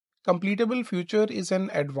Completable Future is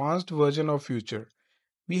an advanced version of Future.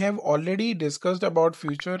 We have already discussed about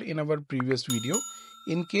Future in our previous video.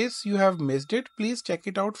 In case you have missed it, please check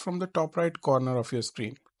it out from the top right corner of your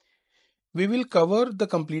screen. We will cover the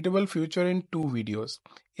Completable Future in 2 videos.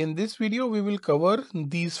 In this video, we will cover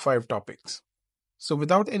these 5 topics. So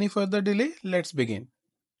without any further delay, let's begin.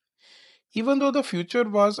 Even though the future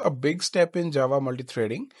was a big step in Java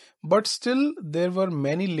multithreading, but still there were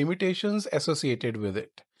many limitations associated with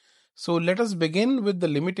it. So let us begin with the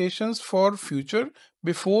limitations for future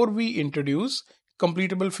before we introduce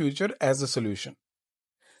Completable Future as a solution.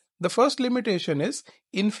 The first limitation is,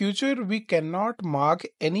 in future we cannot mark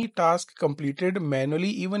any task completed manually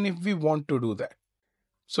even if we want to do that.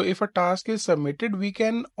 So if a task is submitted, we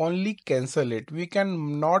can only cancel it. We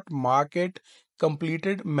cannot mark it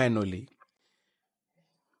completed manually.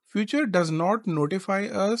 Future does not notify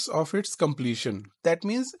us of its completion. That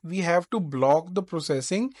means we have to block the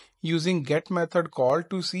processing using get method call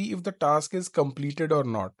to see if the task is completed or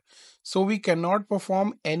not. So we cannot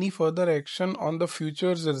perform any further action on the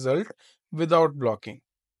future's result without blocking.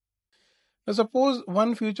 Now suppose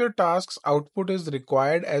one future task's output is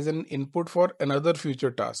required as an input for another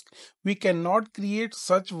future task. We cannot create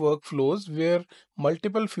such workflows where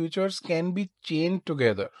multiple futures can be chained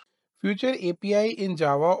together. Future API in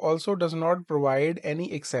Java also does not provide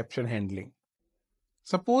any exception handling.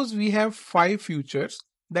 Suppose we have 5 futures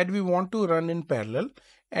that we want to run in parallel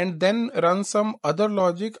and then run some other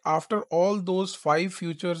logic after all those 5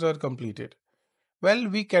 futures are completed. Well,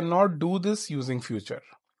 we cannot do this using future.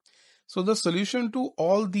 So the solution to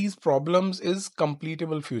all these problems is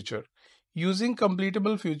Completable Future. Using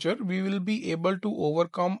Completable Future, we will be able to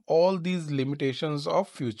overcome all these limitations of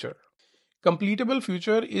future. Completable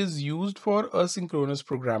Future is used for asynchronous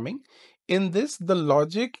programming. In this, the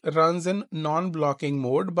logic runs in non-blocking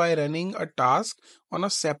mode by running a task on a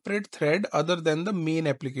separate thread other than the main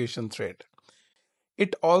application thread.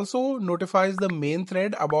 It also notifies the main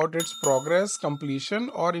thread about its progress, completion,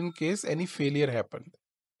 or in case any failure happened.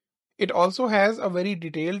 It also has a very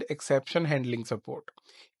detailed exception handling support.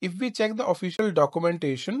 If we check the official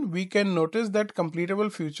documentation, we can notice that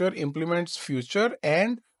Completable Future implements future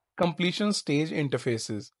and completion stage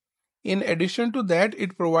interfaces. In addition to that,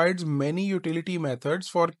 it provides many utility methods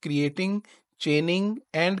for creating, chaining,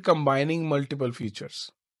 and combining multiple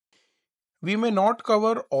features. We may not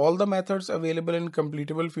cover all the methods available in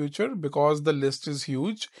Completable Future because the list is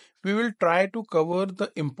huge. We will try to cover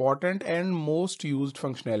the important and most used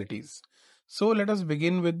functionalities. So let us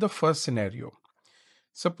begin with the first scenario.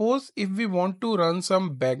 Suppose if we want to run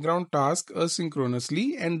some background task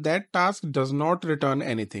asynchronously and that task does not return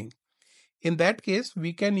anything. In that case,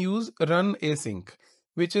 we can use runAsync,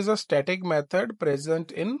 which is a static method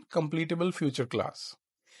present in Completable Future class.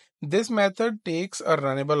 This method takes a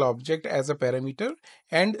runnable object as a parameter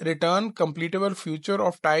and return completable future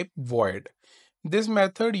of type void. This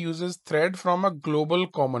method uses thread from a global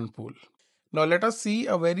common pool. Now let us see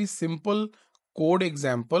a very simple code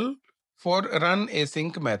example for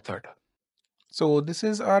runAsync method. So this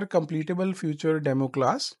is our Completable Future demo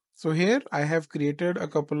class. So here I have created a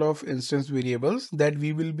couple of instance variables that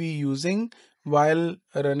we will be using while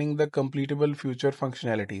running the Completable Future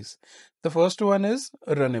functionalities. The first one is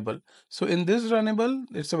runnable. So in this runnable,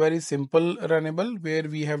 it's a very simple runnable where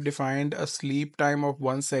we have defined a sleep time of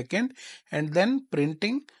 1 second and then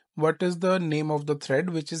printing what is the name of the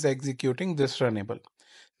thread which is executing this runnable.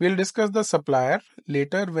 We'll discuss the supplier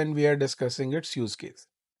later when we are discussing its use case.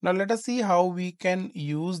 Now let us see how we can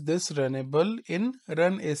use this runnable in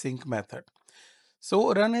runAsync method.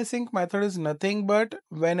 So runAsync method is nothing but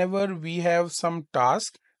whenever we have some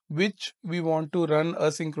task which we want to run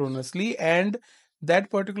asynchronously and that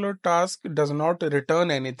particular task does not return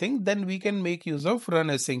anything, then we can make use of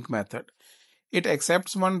runAsync method. It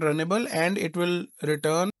accepts one runnable and it will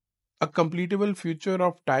return a completable future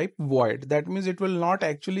of type void. That means it will not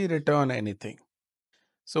actually return anything.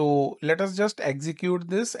 So let us just execute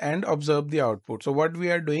this and observe the output. So what we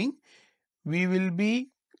are doing, we will be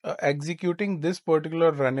executing this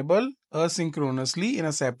particular runnable asynchronously in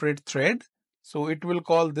a separate thread. So it will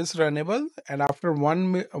call this runnable and after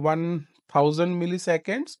 1000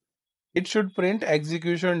 milliseconds, it should print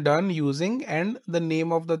execution done using and the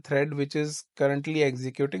name of the thread which is currently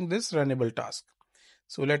executing this runnable task.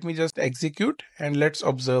 So let me just execute and let's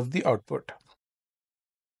observe the output.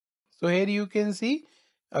 So here you can see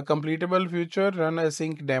a Completable Future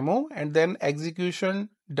runAsync demo and then execution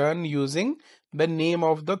done using the name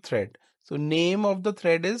of the thread. So name of the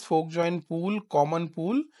thread is fork join pool common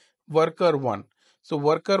pool worker1. So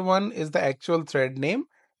worker1 is the actual thread name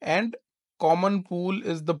and common pool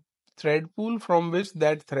is the thread pool from which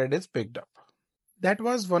that thread is picked up. That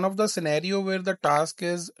was one of the scenario where the task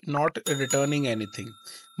is not returning anything.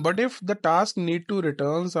 But if the task need to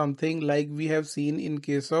return something like we have seen in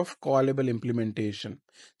case of callable implementation,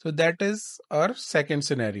 so that is our second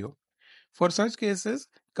scenario. For such cases,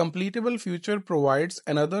 CompletableFuture provides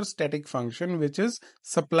another static function which is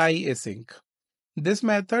supplyAsync. This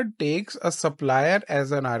method takes a supplier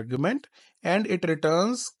as an argument and it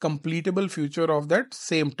returns CompletableFuture of that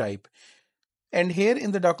same type. And here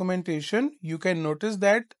in the documentation, you can notice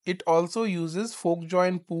that it also uses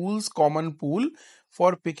forkjoin pool's common pool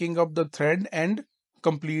for picking up the thread and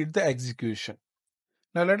complete the execution.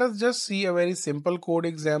 Now let us just see a very simple code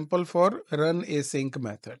example for runAsync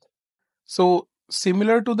method. So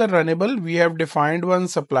similar to the runnable, we have defined one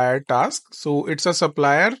supplier task. So it's a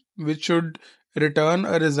supplier which should return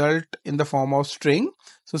a result in the form of string.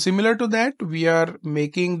 So similar to that, we are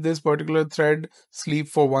making this particular thread sleep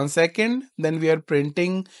for 1 second. Then we are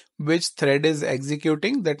printing which thread is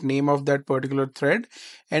executing, that name of that particular thread.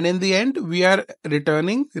 And in the end, we are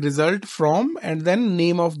returning result from and then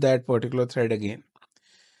name of that particular thread again.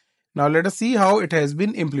 Now let us see how it has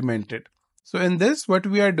been implemented. So in this, what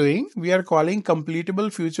we are doing, we are calling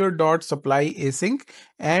CompletableFuture.supplyAsync,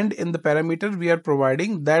 and in the parameter, we are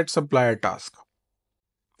providing that supplier task.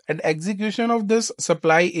 And execution of this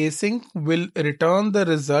supplyAsync will return the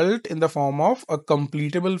result in the form of a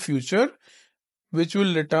CompletableFuture, which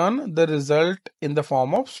will return the result in the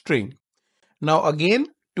form of string. Now again,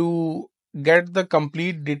 to get the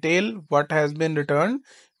complete detail what has been returned,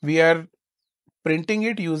 we are printing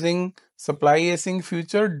it using supplyAsync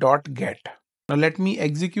future.get. Now let me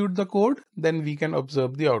execute the code, then we can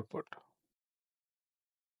observe the output.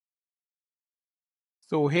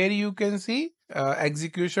 So here you can see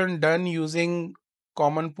execution done using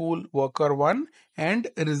common pool worker1 and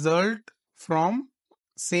result from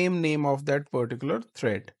same name of that particular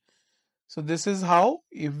thread. So this is how,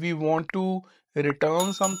 if we want to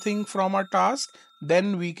return something from a task,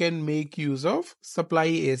 then we can make use of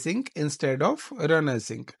supplyAsync instead of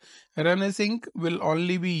runAsync. RunAsync will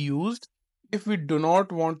only be used if we do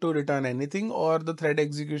not want to return anything or the thread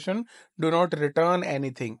execution do not return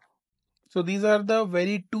anything. So these are the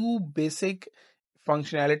very two basic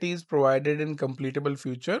functionalities provided in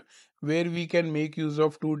CompletableFuture, where we can make use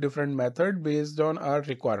of two different methods based on our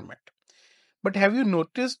requirement. But have you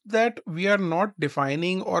noticed that we are not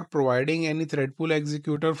defining or providing any thread pool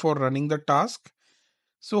executor for running the task?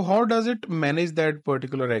 So how does it manage that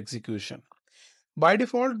particular execution? By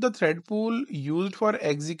default, the thread pool used for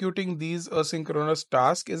executing these asynchronous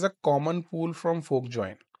tasks is a common pool from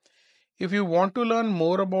forkjoin. If you want to learn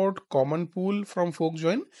more about common pool from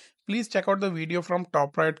forkjoin, please check out the video from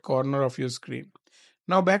top right corner of your screen.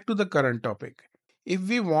 Now back to the current topic. If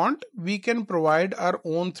we want, we can provide our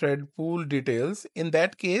own thread pool details. In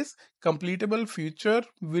that case, CompletableFuture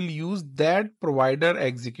will use that provider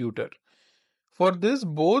executor. For this,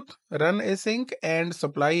 both runAsync and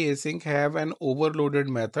supplyAsync have an overloaded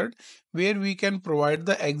method where we can provide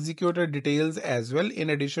the executor details as well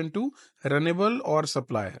in addition to runnable or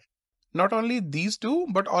supplier. Not only these two,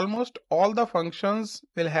 but almost all the functions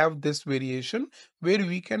will have this variation where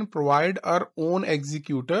we can provide our own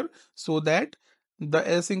executor so that the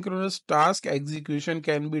asynchronous task execution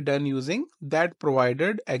can be done using that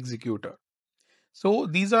provided executor. So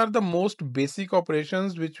these are the most basic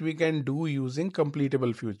operations which we can do using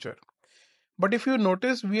CompletableFuture. But if you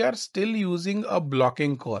notice, we are still using a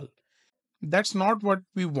blocking call. That's not what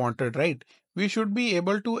we wanted, right? We should be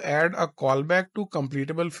able to add a callback to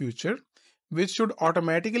CompletableFuture, which should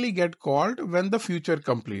automatically get called when the future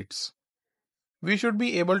completes. We should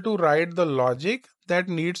be able to write the logic that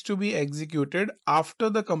needs to be executed after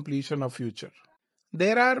the completion of future.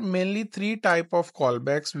 There are mainly three types of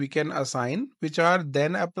callbacks we can assign, which are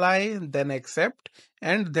thenApply, thenAccept,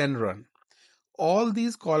 and thenRun. All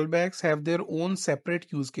these callbacks have their own separate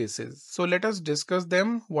use cases. So let us discuss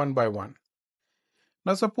them one by one.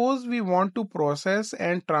 Now suppose we want to process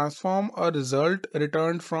and transform a result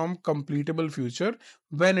returned from CompletableFuture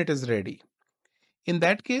when it is ready. In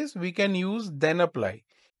that case, we can use thenApply.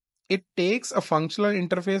 It takes a functional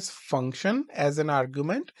interface function as an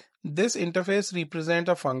argument. This interface represents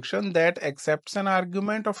a function that accepts an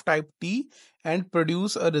argument of type T and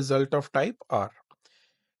produce a result of type R.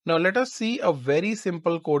 Now let us see a very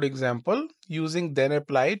simple code example using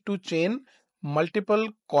thenApply to chain multiple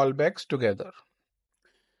callbacks together.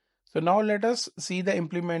 So now let us see the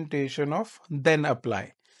implementation of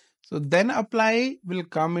thenApply. So thenApply will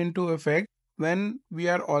come into effect when we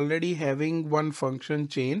are already having one function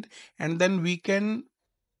chained, and then we can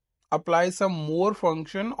apply some more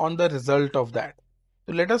function on the result of that.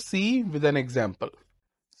 So let us see with an example.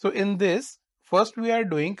 So in this, first we are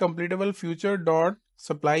doing CompletableFuture dot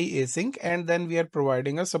supply async, and then we are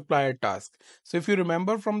providing a supplier task. So if you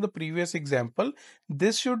remember from the previous example,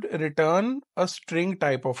 this should return a string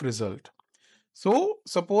type of result. So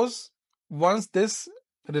suppose once this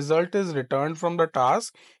result is returned from the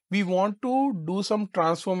task, we want to do some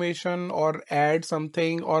transformation or add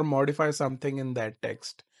something or modify something in that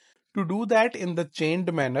text. To do that in the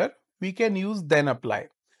chained manner, we can use thenApply.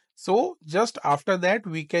 So just after that,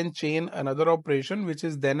 we can chain another operation, which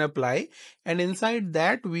is thenApply, and inside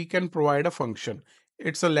that we can provide a function.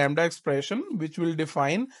 It's a lambda expression which will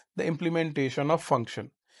define the implementation of function.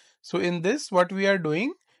 So in this, what we are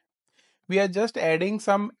doing, we are just adding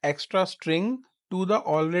some extra string to the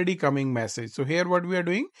already coming message. So here what we are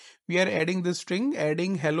doing, we are adding this string,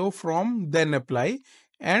 adding hello from thenApply,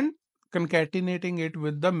 and concatenating it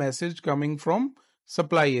with the message coming from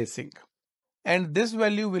supplyAsync. And this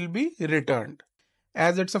value will be returned.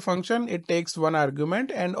 As it's a function, it takes one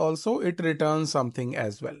argument and also it returns something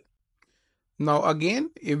as well. Now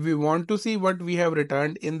again, if we want to see what we have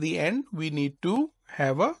returned in the end, we need to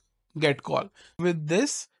have a get call. With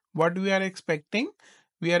this, what we are expecting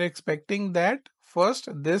that first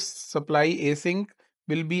this supply async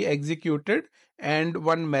will be executed and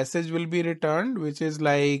one message will be returned, which is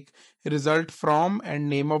like result from and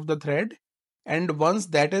name of the thread. And once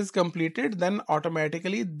that is completed, then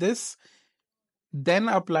automatically this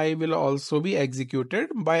thenApply will also be executed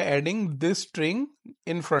by adding this string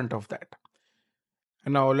in front of that.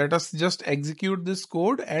 And now let us just execute this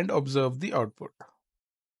code and observe the output.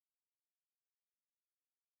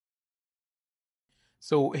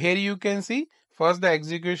 So here you can see first the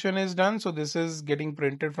execution is done. So this is getting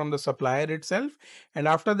printed from the supplier itself. And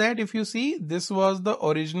after that, if you see, this was the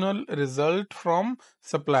original result from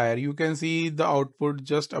supplier. You can see the output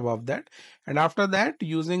just above that. And after that,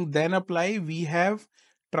 using thenApply, we have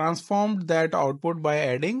transformed that output by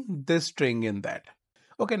adding this string in that.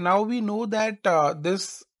 Okay, now we know that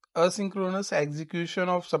this asynchronous execution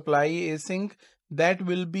of supply async that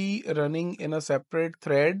will be running in a separate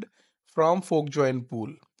thread from fork join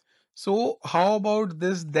pool. So how about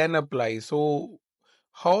this thenApply? So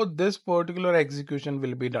how this particular execution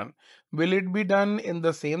will be done? Will it be done in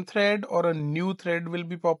the same thread, or a new thread will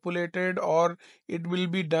be populated, or it will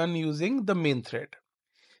be done using the main thread?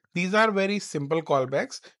 These are very simple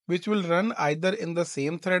callbacks which will run either in the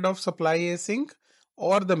same thread of supply async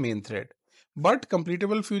or the main thread. But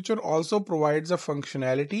CompletableFuture also provides a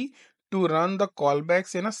functionality to run the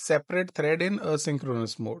callbacks in a separate thread in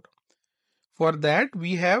asynchronous mode. For that,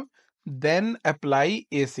 we have thenApply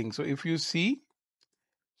async. So if you see,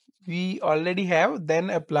 we already have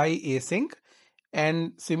thenApply async,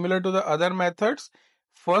 and similar to the other methods,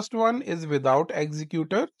 first one is without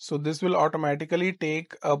executor. So this will automatically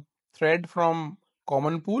take a thread from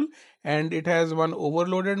common pool, and it has one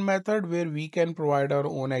overloaded method where we can provide our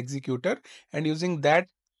own executor, and using that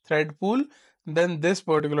thread pool, then this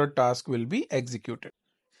particular task will be executed.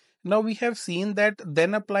 Now we have seen that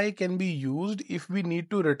thenApply can be used if we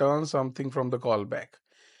need to return something from the callback.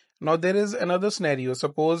 Now there is another scenario.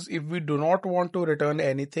 Suppose if we do not want to return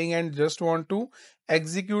anything and just want to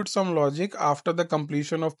execute some logic after the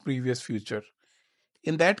completion of previous feature.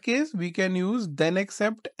 In that case, we can use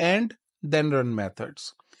thenAccept and thenRun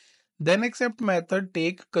methods. thenAccept method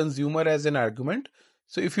take consumer as an argument.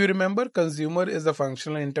 So if you remember, consumer is a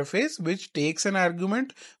functional interface which takes an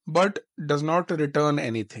argument but does not return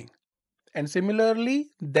anything. And similarly,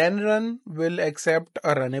 thenRun will accept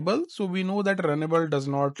a runnable. So we know that runnable does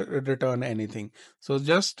not return anything. So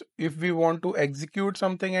just if we want to execute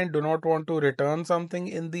something and do not want to return something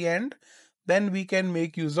in the end, then we can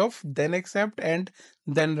make use of thenAccept and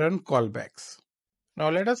thenRun callbacks. Now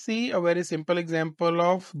let us see a very simple example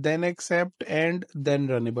of thenAccept and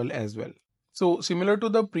thenRunnable as well. So similar to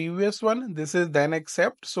the previous one, this is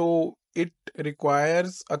thenAccept. So it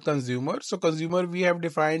requires a consumer. So consumer we have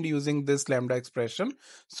defined using this lambda expression.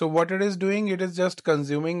 So what it is doing, it is just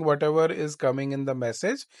consuming whatever is coming in the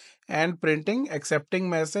message and printing accepting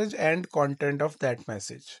message and content of that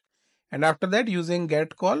message. And after that, using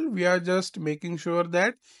get call, we are just making sure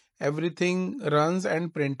that everything runs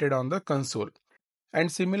and printed on the console. And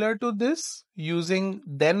similar to this, using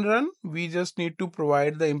thenRun, we just need to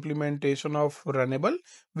provide the implementation of runnable,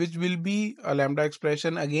 which will be a lambda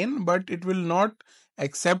expression again, but it will not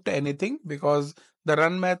accept anything because the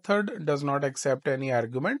run method does not accept any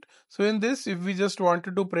argument. So in this, if we just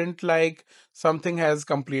wanted to print like something has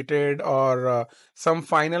completed or some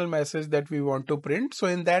final message that we want to print, so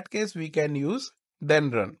in that case, we can use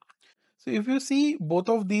thenRun. So if you see, both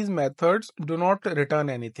of these methods do not return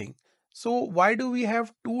anything. So why do we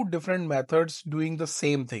have two different methods doing the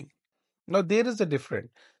same thing? Now there is a difference.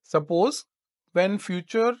 Suppose when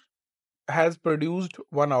future has produced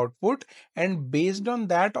one output, and based on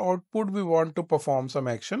that output we want to perform some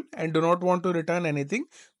action and do not want to return anything,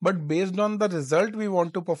 but based on the result we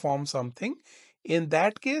want to perform something. In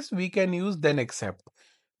that case we can use thenAccept,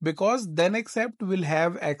 because thenAccept will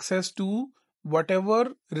have access to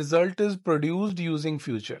whatever result is produced using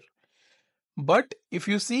future. But if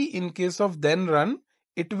you see, in case of thenRun,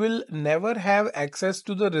 it will never have access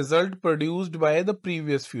to the result produced by the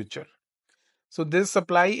previous future. So this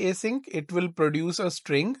supplyAsync, it will produce a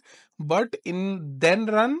string, but in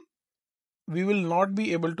thenRun, we will not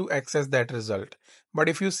be able to access that result. But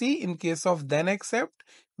if you see, in case of thenAccept,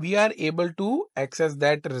 we are able to access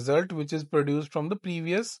that result which is produced from the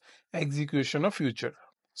previous execution of future.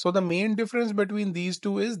 So the main difference between these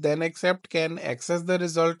two is thenAccept can access the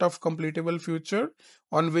result of completable future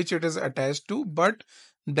on which it is attached to, but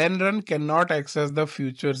thenRun cannot access the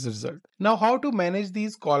future's result. Now, how to manage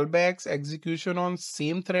these callbacks execution on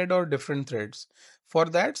same thread or different threads? For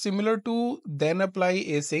that, similar to thenApply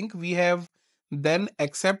async, we have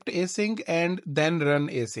thenAccept async and thenRun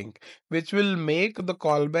async, which will make the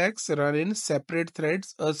callbacks run in separate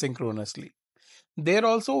threads asynchronously. There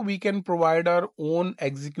also we can provide our own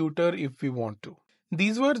executor if we want to.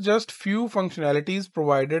 These were just few functionalities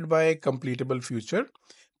provided by CompletableFuture.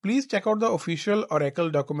 Please check out the official Oracle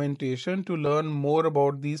documentation to learn more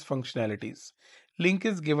about these functionalities. Link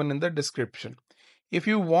is given in the description. If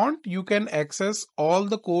you want, you can access all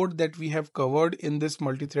the code that we have covered in this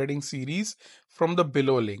multithreading series from the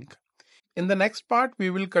below link. In the next part, we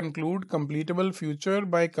will conclude CompletableFuture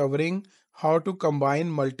by covering how to combine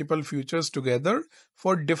multiple futures together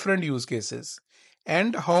for different use cases,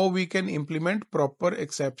 and how we can implement proper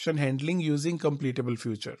exception handling using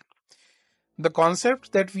CompletableFuture. The concepts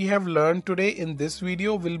that we have learned today in this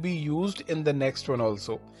video will be used in the next one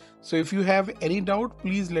also. So if you have any doubt,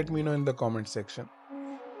 please let me know in the comment section.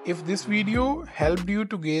 If this video helped you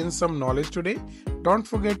to gain some knowledge today, don't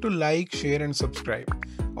forget to like, share and subscribe.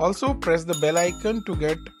 Also press the bell icon to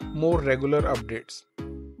get more regular updates.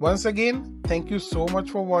 Once again, thank you so much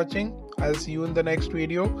for watching. I'll see you in the next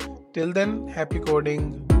video. Till then, happy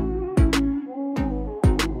coding.